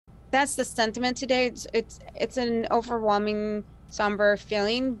That's the sentiment today. It's an overwhelming, somber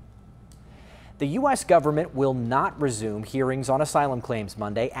feeling. The U.S. government will not resume hearings on asylum claims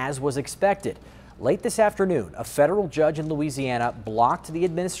Monday, as was expected. Late this afternoon, a federal judge in Louisiana blocked the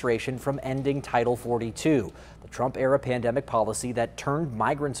administration from ending Title 42, the Trump-era pandemic policy that turned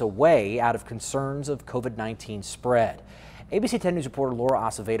migrants away out of concerns of COVID-19 spread. ABC 10 News reporter Laura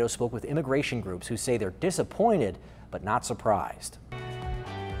Acevedo spoke with immigration groups who say they're disappointed but not surprised.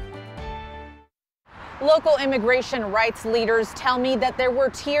 Local immigration rights leaders tell me that there were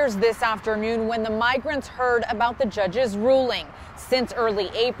tears this afternoon when the migrants heard about the judge's ruling. Since early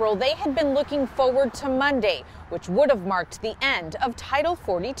April, they had been looking forward to Monday, which would have marked the end of Title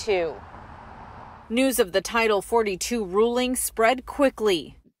 42. News of the Title 42 ruling spread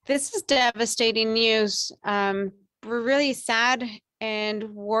quickly. This is devastating news. We're really sad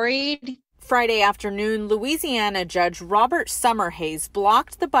and worried. Friday afternoon, Louisiana Judge Robert Summerhays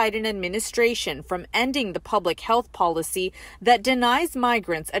blocked the Biden administration from ending the public health policy that denies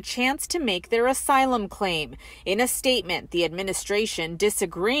migrants a chance to make their asylum claim. In a statement, the administration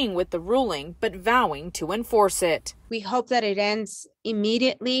disagreeing with the ruling but vowing to enforce it. We hope that it ends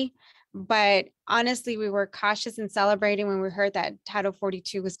immediately, but honestly, we were cautious and celebrating when we heard that Title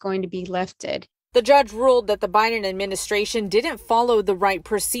 42 was going to be lifted. The judge ruled that the Biden administration didn't follow the right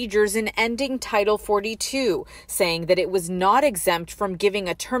procedures in ending Title 42, saying that it was not exempt from giving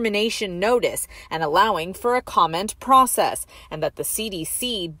a termination notice and allowing for a comment process, and that the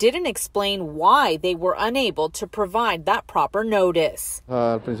CDC didn't explain why they were unable to provide that proper notice.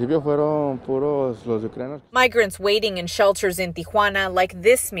 Migrants waiting in shelters in Tijuana, like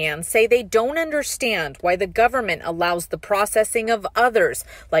this man, say they don't understand why the government allows the processing of others,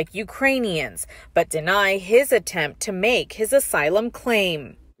 like Ukrainians, but deny his attempt to make his asylum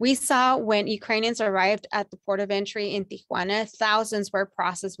claim. We saw when Ukrainians arrived at the port of entry in Tijuana, thousands were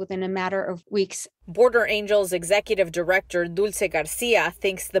processed within a matter of weeks. Border Angels executive director Dulce Garcia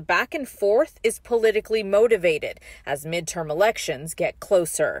thinks the back and forth is politically motivated as midterm elections get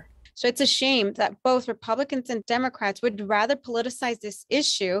closer. So it's a shame that both Republicans and Democrats would rather politicize this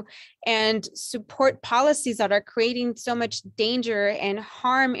issue and support policies that are creating so much danger and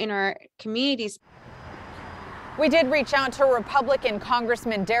harm in our communities. We did reach out to Republican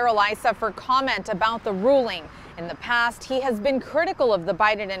Congressman Darrell Issa for comment about the ruling. In the past, he has been critical of the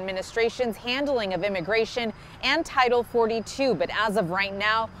Biden administration's handling of immigration and Title 42, but as of right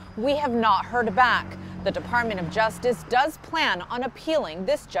now, we have not heard back. The Department of Justice does plan on appealing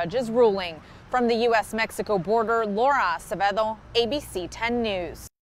this judge's ruling. From the U.S.-Mexico border, Laura Acevedo, ABC 10 News.